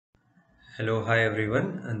Hello, hi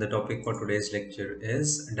everyone, and the topic for today's lecture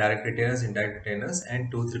is direct retainers, indirect retainers, and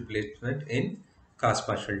tooth replacement in cast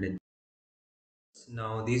partial dentures.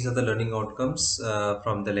 Now, these are the learning outcomes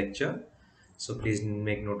from the lecture, so please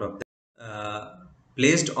make note of that.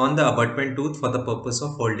 Placed on the abutment tooth for the purpose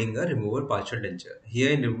of holding a removable partial denture.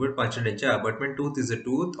 Here, in removable partial denture, abutment tooth is a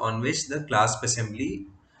tooth on which the clasp assembly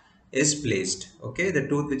is placed. Okay, the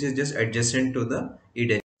tooth which is just adjacent to the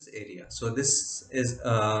edentulous area. So this is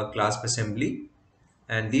a clasp assembly,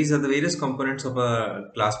 and these are the various components of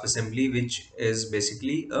a clasp assembly, which is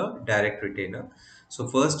basically a direct retainer. So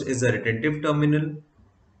first is the retentive terminal.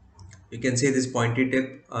 You can say this pointy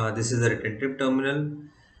tip. This is the retentive terminal,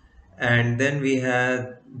 and then we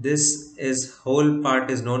have this is whole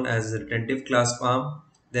part is known as the retentive clasp arm.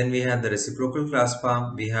 Then we have the reciprocal clasp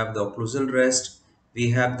arm. We have the occlusal rest. We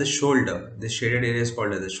have the shoulder. This shaded area is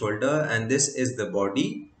called as the shoulder, and this is the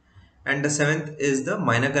body. And the seventh is the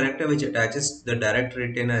minor connector, which attaches the direct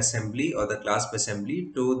retainer assembly or the clasp assembly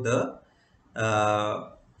to the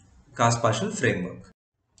cast partial framework.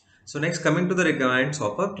 So next, coming to the requirements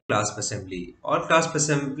of a clasp assembly. All clasp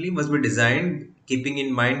assembly must be designed keeping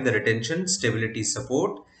in mind the retention, stability,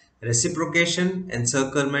 support, reciprocation,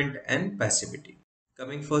 encirclement, and passivity.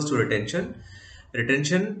 Coming first to retention.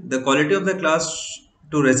 Retention, the quality of the clasp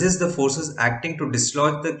to resist the forces acting to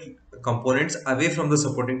dislodge the components away from the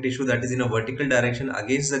supporting tissue, that is in a vertical direction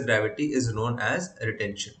against the gravity, is known as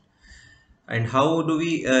retention. And how do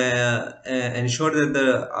we ensure that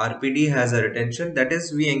the RPD has a retention? That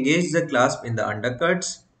is, we engage the clasp in the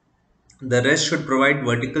undercuts. The rest should provide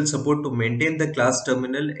vertical support to maintain the clasp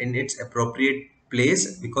terminal in its appropriate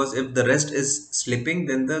place, because if the rest is slipping,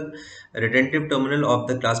 then the retentive terminal of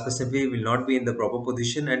the clasp assembly will not be in the proper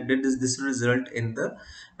position, and this will result in the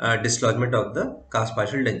dislodgement of the cast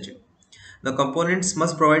partial denture. The components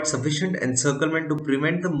must provide sufficient encirclement to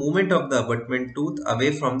prevent the movement of the abutment tooth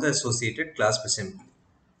away from the associated clasp assembly.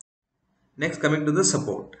 Next, coming to the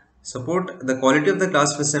support. Support, the quality of the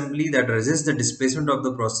clasp assembly that resists the displacement of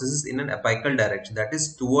the processes in an apical direction, that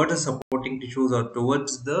is towards the supporting tissues or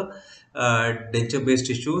towards the denture based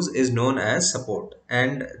tissues, is known as support.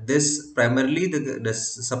 And this primarily the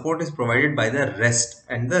support is provided by the rest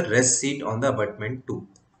and the rest seat on the abutment tooth.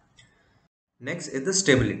 Next is the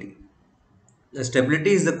stability. The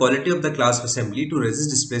stability is the quality of the clasp assembly to resist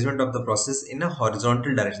displacement of the process in a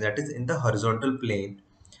horizontal direction, that is in the horizontal plane,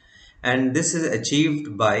 and this is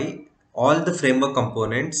achieved by all the framework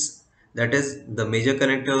components, that is the major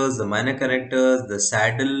connectors, the minor connectors, the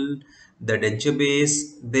saddle, the denture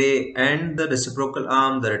base, they and the reciprocal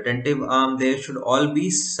arm, the retentive arm, they should all be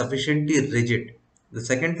sufficiently rigid. The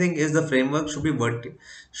second thing is the framework should be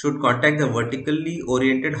should contact the vertically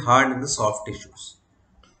oriented hard and the soft tissues,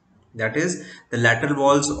 that is the lateral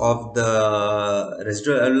walls of the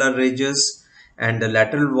residual ridges and the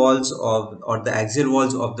lateral walls of or the axial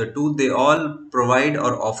walls of the tooth. They all provide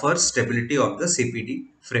or offer stability of the CPD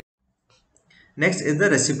frame. Next is the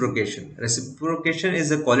reciprocation. Reciprocation is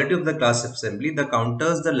the quality of the clasp assembly that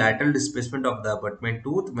counters the lateral displacement of the abutment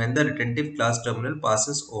tooth when the retentive clasp terminal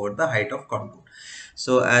passes over the height of contour.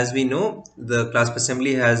 So as we know, the clasp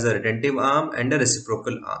assembly has a retentive arm and a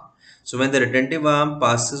reciprocal arm. So when the retentive arm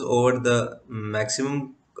passes over the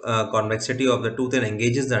maximum convexity of the tooth and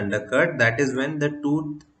engages the undercut, that is when the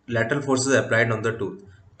tooth lateral forces are applied on the tooth.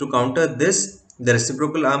 To counter this, the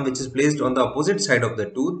reciprocal arm, which is placed on the opposite side of the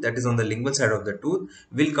tooth, that is on the lingual side of the tooth,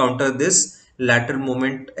 will counter this lateral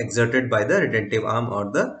movement exerted by the retentive arm or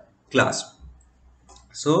the clasp.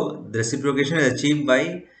 So the reciprocation is achieved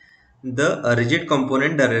by the rigid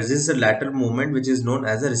component that resists the lateral movement, which is known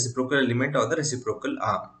as the reciprocal element or the reciprocal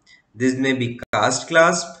arm. This may be cast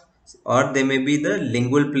clasp, or they may be the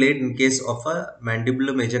lingual plate in case of a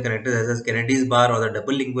mandibular major connector, such as Kennedy's bar or the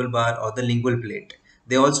double lingual bar or the lingual plate.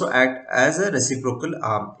 They also act as a reciprocal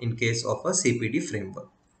arm in case of a CPD framework.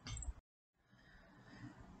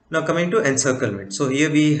 Now coming to encirclement. So here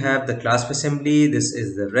we have the clasp assembly, this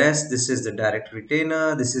is the rest, this is the direct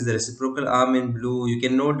retainer, this is the reciprocal arm in blue. You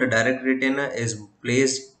can note the direct retainer is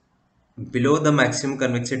placed below the maximum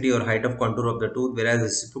convexity or height of contour of the tooth, whereas the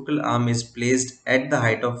reciprocal arm is placed at the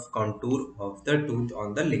height of contour of the tooth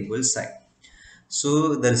on the lingual side.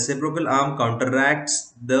 So the reciprocal arm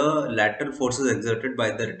counteracts the lateral forces exerted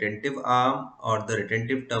by the retentive arm or the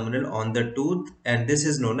retentive terminal on the tooth, and this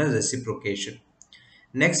is known as reciprocation.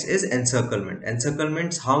 Next is encirclement.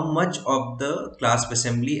 Encirclements how much of the clasp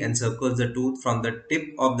assembly encircles the tooth from the tip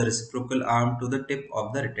of the reciprocal arm to the tip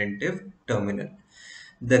of the retentive terminal.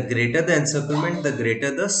 The greater the encirclement, the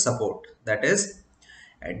greater the support. That is,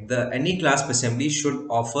 at the any clasp assembly should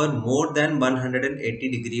offer more than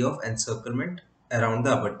 180 degree of encirclement around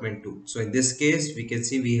the abutment tooth. So in this case, we can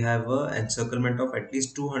see we have a encirclement of at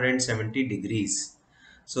least 270 degrees.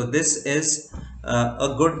 So this is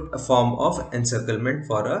a good form of encirclement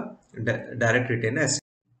for a direct retainer.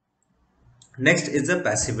 Next is the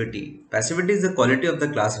passivity. Passivity is the quality of the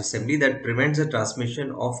glass assembly that prevents the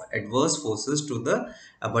transmission of adverse forces to the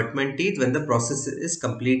abutment teeth when the process is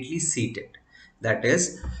completely seated. That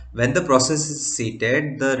is, when the process is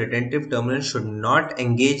seated, the retentive terminal should not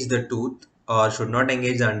engage the tooth or should not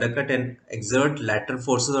engage the undercut and exert lateral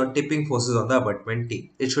forces or tipping forces on the abutment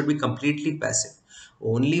teeth. It should be completely passive.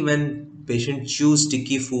 Only when patient chews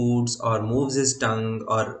sticky foods or moves his tongue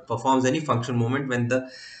or performs any function movement when the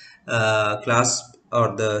class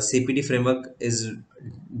or the CPD framework is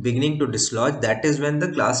beginning to dislodge, that is when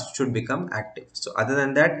the class should become active. So other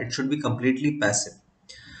than that, it should be completely passive.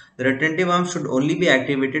 The retentive arm should only be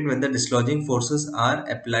activated when the dislodging forces are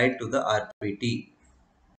applied to the RPT.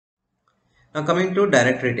 Now coming to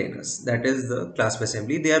direct retainers, that is the clasp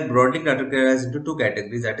assembly. They are broadly categorized into two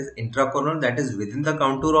categories, that is intracornal, that is within the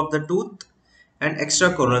contour of the tooth, and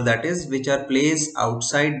extracornal, that is which are placed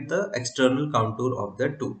outside the external contour of the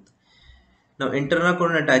tooth. Now, internal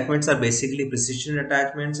coordinate attachments are basically precision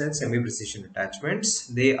attachments and semi-precision attachments.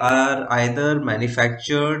 They are either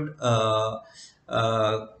manufactured uh,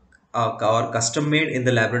 or custom made in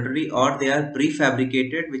the laboratory, or they are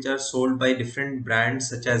prefabricated, which are sold by different brands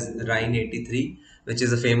such as Rhine 83, which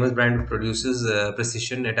is a famous brand that produces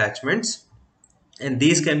precision attachments, and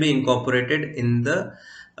these can be incorporated in the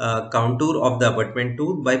contour of the abutment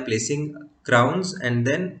tooth by placing crowns, and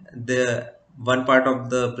then the one part of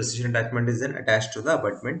the precision attachment is then attached to the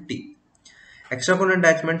abutment teeth. Extracorneal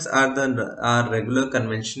attachments are regular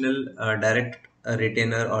conventional direct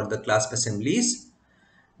retainer or the clasp assemblies,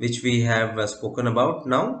 which we have spoken about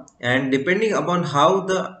now, and depending upon how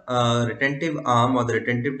the retentive arm or the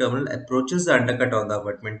retentive terminal approaches the undercut of the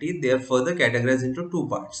abutment teeth, they are further categorized into two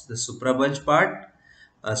parts: the suprabulge part,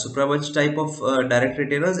 suprabulge type of direct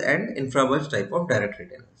retainers, and infrabulge type of direct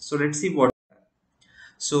retainers. So let's see what.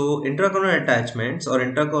 So intracorneal attachments or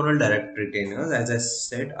intracorneal direct retainers, as I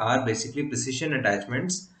said, are basically precision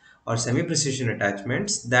attachments or semi-precision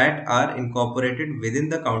attachments that are incorporated within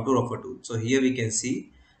the contour of a tooth. So here we can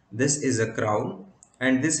see this is a crown,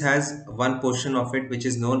 and this has one portion of it which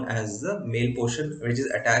is known as the male portion, which is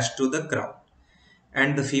attached to the crown,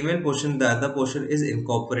 and the female portion, the other portion, is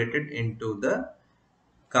incorporated into the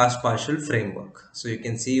cast partial framework. So you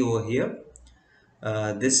can see over here,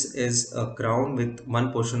 this is a crown with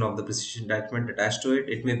one portion of the precision attachment attached to it.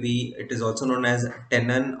 It is also known as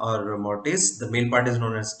tenon or mortise. The male part is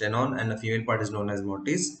known as tenon and the female part is known as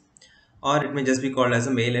mortise, or it may just be called as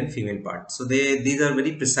a male and female part. So these are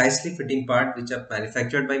very precisely fitting parts which are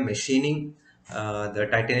manufactured by machining the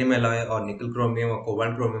titanium alloy or nickel chromium or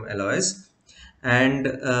cobalt chromium alloys, and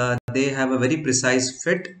they have a very precise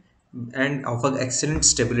fit and offer excellent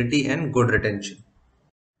stability and good retention.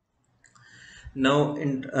 Now,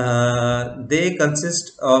 they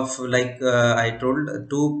consist of, like I told,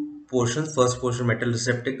 two portions. First portion metal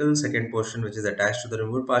receptacle, second portion which is attached to the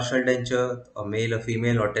removed partial denture, a male, a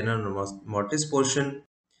female, or tenon or mortise portion.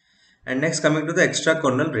 And next, coming to the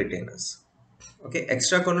extracorneal retainers. Okay,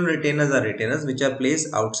 extracorneal retainers are retainers which are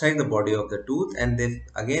placed outside the body of the tooth, and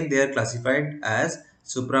they are classified as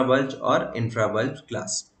suprabulge or infrabulge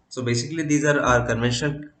clasp. So basically, these are our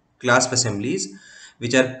conventional clasp assemblies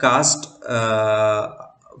which are cast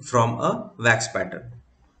from a wax pattern.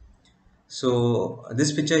 So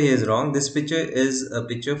this picture here is wrong. This picture is a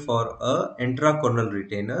picture for a intracorneal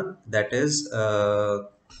retainer, that is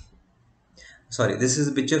sorry, this is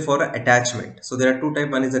a picture for a attachment. So there are two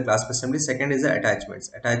types. One is the clasp assembly, second is the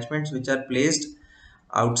attachments which are placed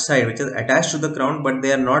outside, which are attached to the crown, but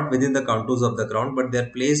they are not within the contours of the crown, but they are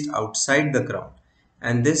placed outside the crown.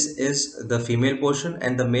 And this is the female portion,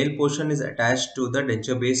 and the male portion is attached to the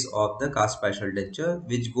denture base of the cast partial denture,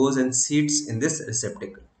 which goes and seats in this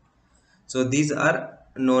receptacle. So these are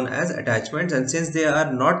known as attachments, and since they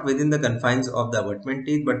are not within the confines of the abutment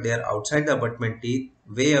teeth, but they are outside the abutment teeth,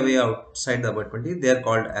 way away outside the abutment teeth, they are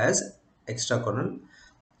called as extracorneal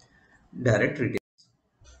direct retainers.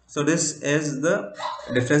 So this is the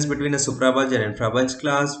difference between a suprabulge and infrabulge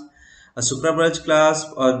clasp. A suprabulge clasp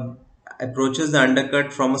approaches the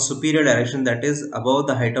undercut from a superior direction, that is above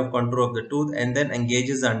the height of contour of the tooth, and then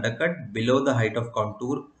engages the undercut below the height of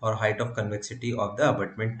contour or height of convexity of the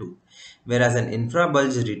abutment tooth. Whereas an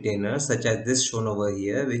infrabulge retainer, such as this shown over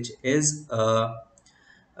here, which is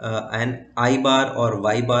an I bar or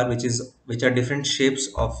Y bar, which are different shapes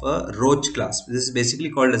of a roach clasp. This is basically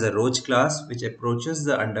called as a roach clasp, which approaches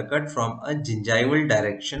the undercut from a gingival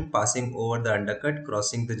direction, passing over the undercut,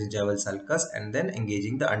 crossing the gingival sulcus, and then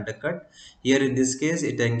engaging the undercut. Here in this case,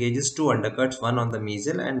 it engages two undercuts, one on the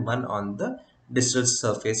mesial and one on the distal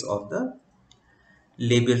surface of the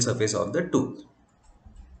labial surface of the tooth.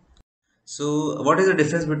 So, what is the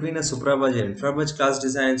difference between a suprabudge and infrabudge class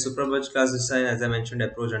design? Suprabudge class design, as I mentioned,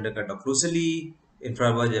 approach undercut occlusally.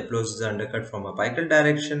 Infrabudge approaches the undercut from a apical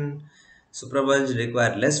direction. Suprabudge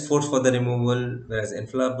require less force for the removal, whereas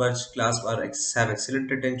infrabudge clasp have excellent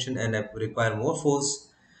retention and require more force.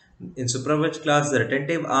 In suprabudge class, the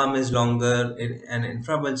retentive arm is longer. In an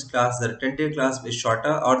infrabudge class, the retentive clasp is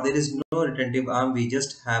shorter, or there is no retentive arm. We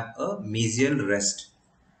just have a mesial rest.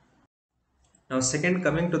 Now, second,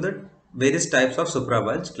 coming to the various types of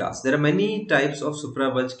suprabulge class. There are many types of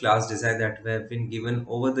suprabulge class design that have been given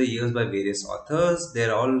over the years by various authors. They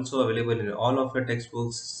are also available in all of your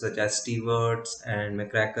textbooks, such as Stewart's and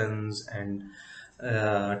McCracken's and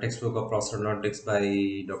textbook of prosthodontics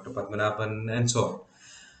by Dr. Padmanabhan and so on.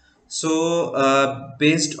 So,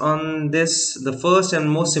 based on this, the first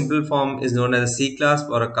and most simple form is known as a C clasp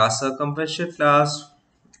or a cast circumferential clasp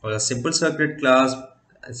or a simple circlet clasp.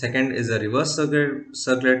 Second is a reverse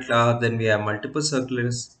circlet clasp. Then we have multiple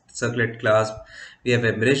circlet clasp. We have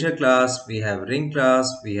embrasure clasp. We have ring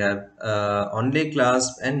clasp. We have onlay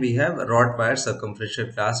clasp, and we have rod wire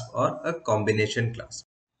circumferential clasp or a combination clasp.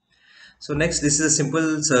 So next, this is a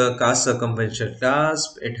simple cast circumferential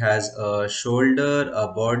clasp. It has a shoulder, a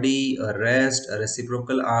body, a rest, a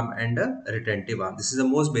reciprocal arm, and a retentive arm. This is the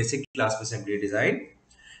most basic clasp assembly design,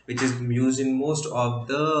 which is used in most of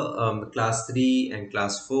the class 3 and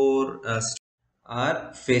class 4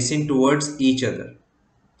 are facing towards each other.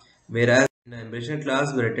 Whereas in an embracing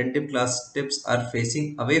class, the retentive class tips are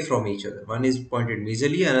facing away from each other. One is pointed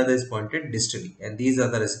mesially, another is pointed distally. And these are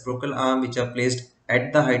the reciprocal arm which are placed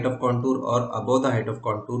at the height of contour or above the height of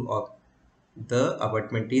contour of the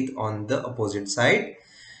abutment teeth on the opposite side.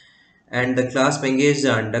 And the clasp engage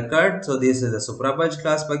the undercut. So this is the suprabudge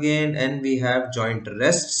clasp again, and we have joint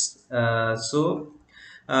rests.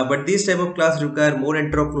 But these type of clasps require more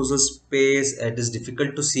interocclusal space. It is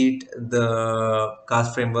difficult to seat the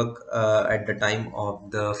cast framework at the time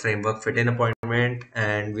of the framework fit-in appointment,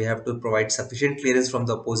 and we have to provide sufficient clearance from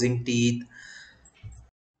the opposing teeth.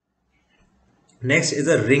 Next is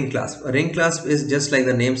a ring clasp. A ring clasp is just like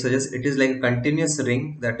the name suggests. It is like a continuous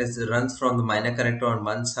ring that is runs from the minor connector on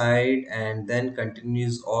one side and then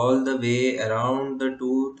continues all the way around the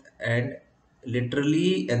tooth and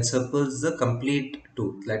literally encircles the complete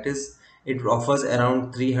tooth. That is, it offers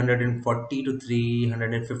around 340 to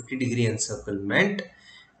 350-degree encirclement,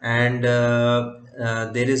 and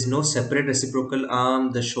there is no separate reciprocal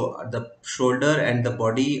arm. The shoulder and the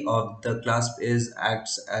body of the clasp is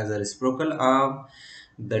acts as a reciprocal arm.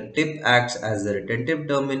 The tip acts as the retentive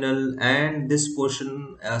terminal, and this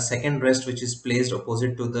portion, second rest, which is placed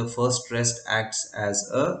opposite to the first rest, acts as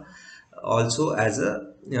a also as a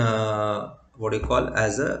what do you call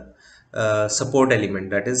as a support element,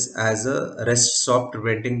 that is as a rest stop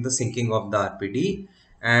preventing the sinking of the RPD.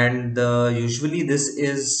 And usually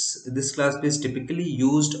this clasp is typically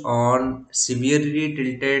used on severely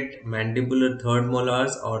tilted mandibular third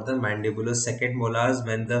molars or the mandibular second molars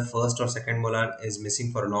when the first or second molar is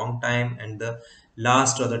missing for a long time and the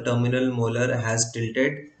last or the terminal molar has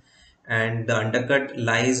tilted and the undercut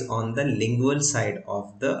lies on the lingual side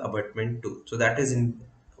of the abutment tooth. So that is in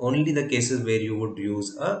only the cases where you would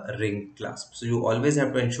use a ring clasp. So you always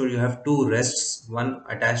have to ensure you have two rests, one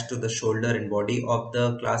attached to the shoulder and body of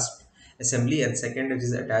the clasp assembly and second which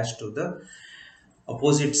is attached to the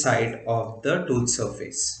opposite side of the tooth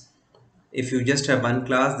surface. If you just have one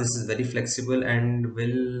class, this is very flexible and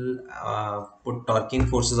will put torquing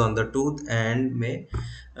forces on the tooth and may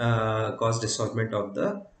cause distortion of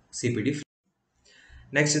the CPD.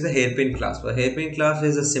 Next is the hairpin clasp. A hairpin clasp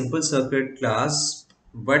is a simple circuit clasp,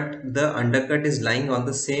 but the undercut is lying on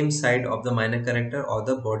the same side of the minor connector or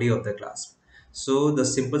the body of the clasp. So the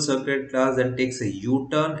simple circuit clasp then takes a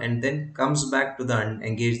U-turn and then comes back to the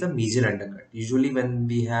engage the mesial undercut. Usually when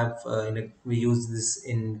we have we use this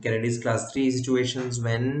in Kennedy's class 3 situations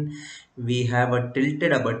when we have a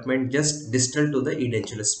tilted abutment just distal to the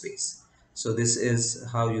edentulous space. So this is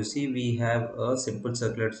how you see we have a simple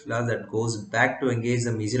circular class that goes back to engage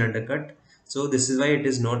the mesial undercut. So this is why it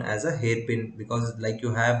is known as a hairpin, because like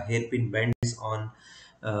you have hairpin bends on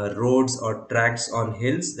roads or tracks on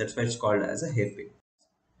hills, that's why it's called as a hairpin.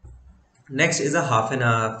 Next is a half and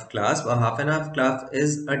half clasp. A half and half clasp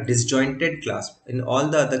is a disjointed clasp. In all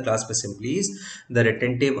the other clasp assemblies, the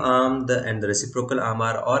retentive arm and the reciprocal arm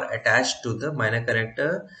are all attached to the minor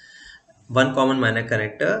connector, one common minor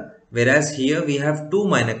connector, whereas here we have two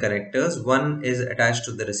minor connectors. One is attached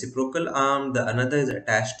to the reciprocal arm, the another is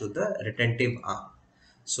attached to the retentive arm.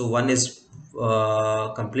 So one is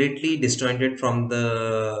completely disjointed from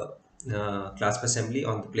the clasp assembly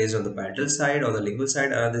on the placed on the parietal side or the lingual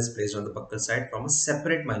side, another is placed on the buccal side from a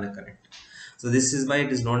separate minor connector. So this is why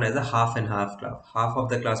it is known as a half and half clasp. Half of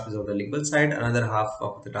the clasp is on the lingual side, another half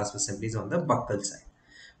of the clasp assembly is on the buccal side.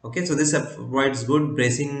 Okay, so this provides good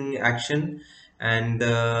bracing action, and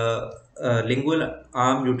the lingual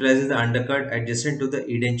arm utilizes the undercut adjacent to the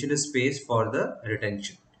edentulous space for the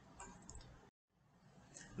retention.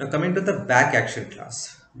 Now coming to the back action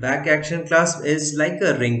clasp. Back action clasp is like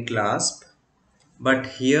a ring clasp, but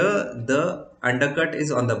here the undercut is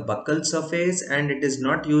on the buccal surface and it is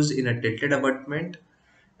not used in a tilted abutment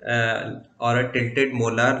or a tilted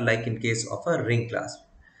molar like in case of a ring clasp.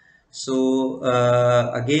 So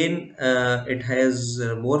again, it has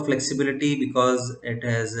more flexibility because it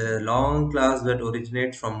has a long class that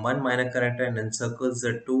originates from one minor connector and encircles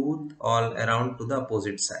the tooth all around to the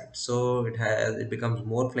opposite side. So it becomes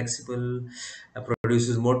more flexible,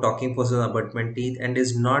 produces more talking forces on abutment teeth, and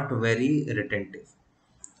is not very retentive.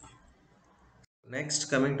 Next,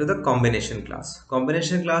 coming to the combination class.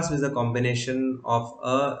 Combination class is a combination of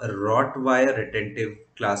a wrought wire retentive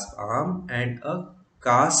clasp arm and a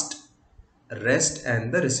cast rest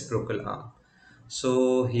and the reciprocal arm.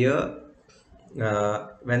 So here,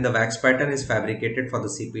 when the wax pattern is fabricated for the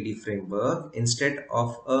CPD framework, instead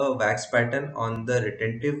of a wax pattern on the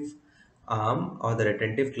retentive arm or the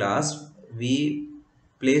retentive clasp, we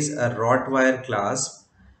place a wrought wire clasp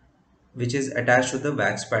which is attached to the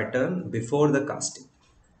wax pattern before the casting,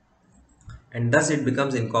 and thus it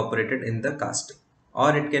becomes incorporated in the casting,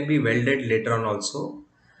 or it can be welded later on also.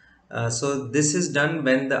 So this is done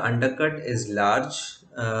when the undercut is large,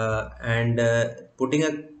 and putting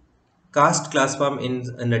a cast clasp arm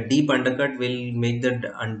in a deep undercut will make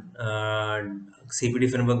the CPD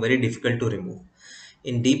framework very difficult to remove.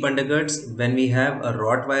 In deep undercuts, when we have a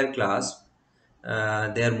wrought wire clasp,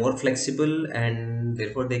 they are more flexible and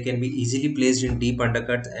therefore they can be easily placed in deep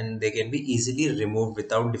undercuts and they can be easily removed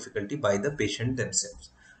without difficulty by the patient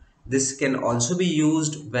themselves. This can also be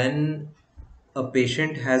used when a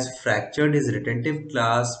patient has fractured his retentive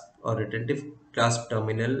clasp or retentive clasp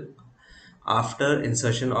terminal after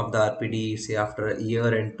insertion of the RPD, say after a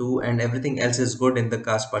year and two, and everything else is good in the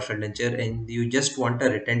cast partial denture, and you just want a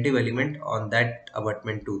retentive element on that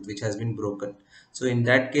abutment tooth which has been broken. So in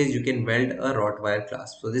that case, you can weld a wrought wire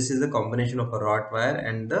clasp. So this is the combination of a wrought wire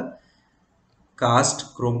and the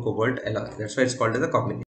cast chrome cobalt alloy. That's why it's called as a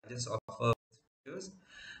combination. Just offer features.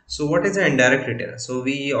 So what is an indirect retainer? So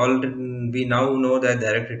we now know that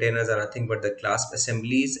direct retainers are nothing but the clasp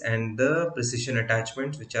assemblies and the precision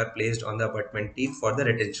attachments which are placed on the abutment teeth for the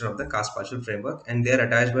retention of the cast partial framework, and they are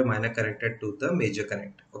attached by minor connector to the major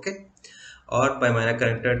connector, okay, or by minor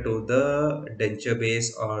connector to the denture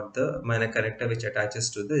base or the minor connector which attaches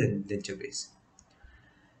to the denture base.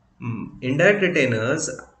 Indirect retainers,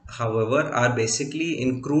 however, are basically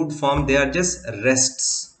in crude form, they are just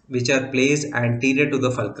rests which are placed anterior to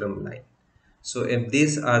the fulcrum line. So if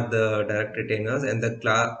these are the direct retainers and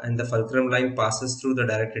the fulcrum line passes through the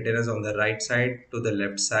direct retainers on the right side to the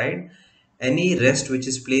left side, any rest which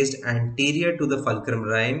is placed anterior to the fulcrum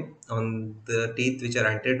line on the teeth which are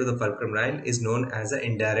anterior to the fulcrum line is known as an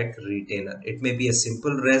indirect retainer. It may be a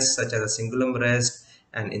simple rest such as a cingulum rest,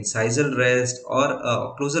 an incisal rest, or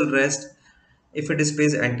a occlusal rest. If it is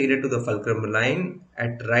placed anterior to the fulcrum line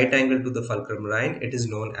at right angle to the fulcrum line, it is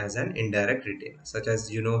known as an indirect retainer, such as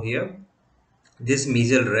you know here. This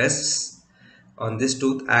mesial rests on this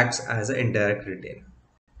tooth acts as an indirect retainer.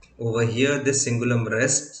 Over here, this cingulum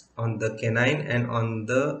rests on the canine and on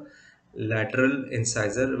the lateral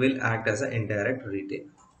incisor will act as an indirect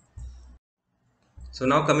retainer. So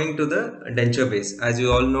now coming to the denture base. As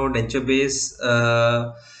you all know, denture base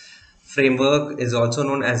framework is also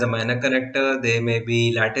known as a minor connector. They may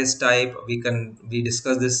be lattice type. We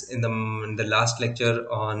discussed this in the last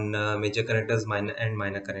lecture on major connectors,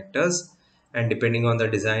 minor connectors, and depending on the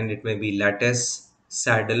design, it may be lattice,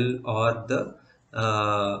 saddle, or the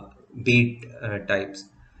bead types.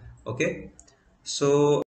 Okay,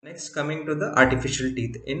 so next, coming to the artificial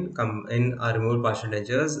teeth in our removed partial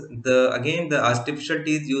dentures. The artificial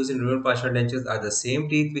teeth used in removed partial dentures are the same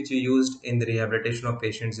teeth which you used in the rehabilitation of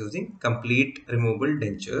patients using complete removable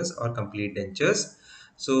dentures or complete dentures.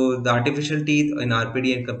 So the artificial teeth in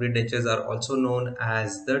RPD and complete dentures are also known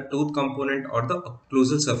as the tooth component or the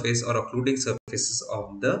occlusal surface or occluding surfaces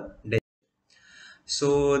of the denture.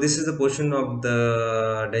 So this is the portion of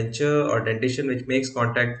the denture or dentition which makes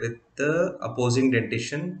contact with the opposing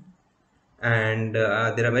dentition, and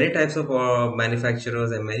there are many types of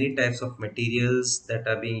manufacturers and many types of materials that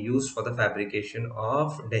are being used for the fabrication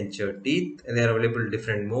of denture teeth. They are available in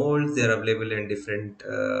different molds, they are available in different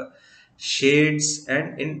shades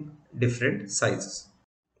and in different sizes.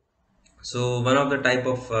 So one of the type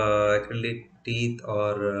of acrylic teeth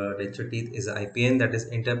or denture teeth is IPN, that is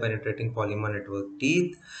interpenetrating polymer network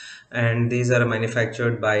teeth, and these are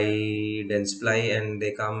manufactured by Dentsply, and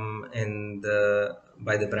they come in the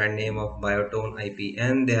by the brand name of Biotone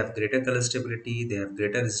IPN. They have greater color stability, they have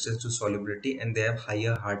greater resistance to solubility, and they have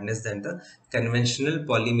higher hardness than the conventional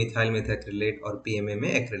polymethyl methacrylate or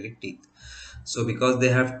PMMA acrylic teeth. So because they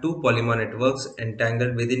have two polymer networks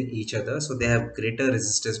entangled within each other, so they have greater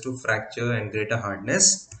resistance to fracture and greater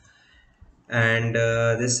hardness. And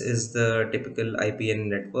this is the typical IPN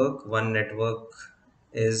network. One network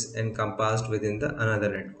is encompassed within the another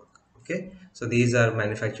network. Okay, so these are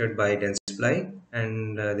manufactured by Dentsply,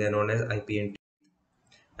 and they are known as IPN.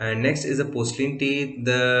 And next is the porcelain teeth.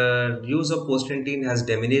 The use of porcelain teeth has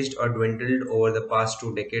diminished or dwindled over the past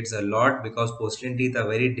 2 decades a lot, because porcelain teeth are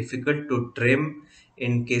very difficult to trim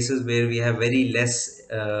in cases where we have very less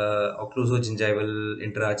occlusogingival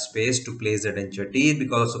interarch space to place the denture teeth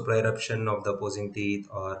because of eruption of the opposing teeth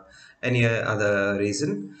or any other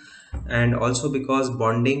reason. And also because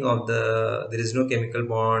bonding of there is no chemical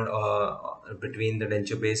bond between the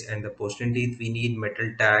denture base and the porcelain teeth. We need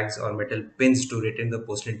metal tags or metal pins to retain the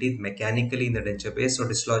porcelain teeth mechanically in the denture base, so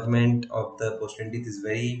dislodgement of the porcelain teeth is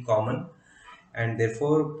very common, and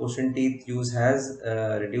therefore porcelain teeth use has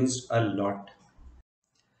reduced a lot.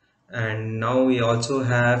 And now we also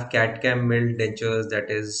have CAD CAM milled dentures, that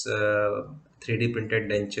is 3D printed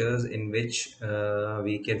dentures, in which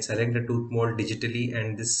we can select the tooth mold digitally,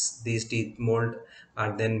 and these teeth mold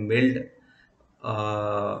are then milled,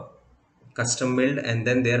 uh, custom milled, and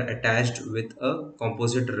then they are attached with a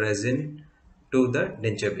composite resin to the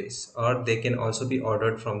denture base, or they can also be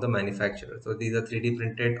ordered from the manufacturer. So these are 3D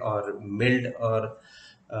printed or milled, or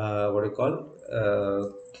what do you call,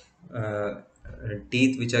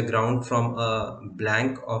 teeth which are ground from a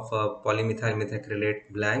blank of a polymethyl methacrylate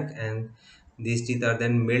blank, and these teeth are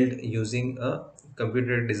then milled using a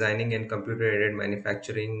computer designing and computer aided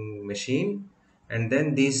manufacturing machine, and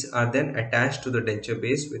then these are then attached to the denture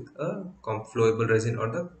base with a flowable resin or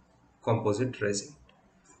the composite resin.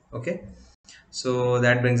 Okay, so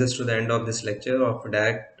that brings us to the end of this lecture of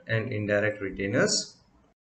direct and indirect retainers.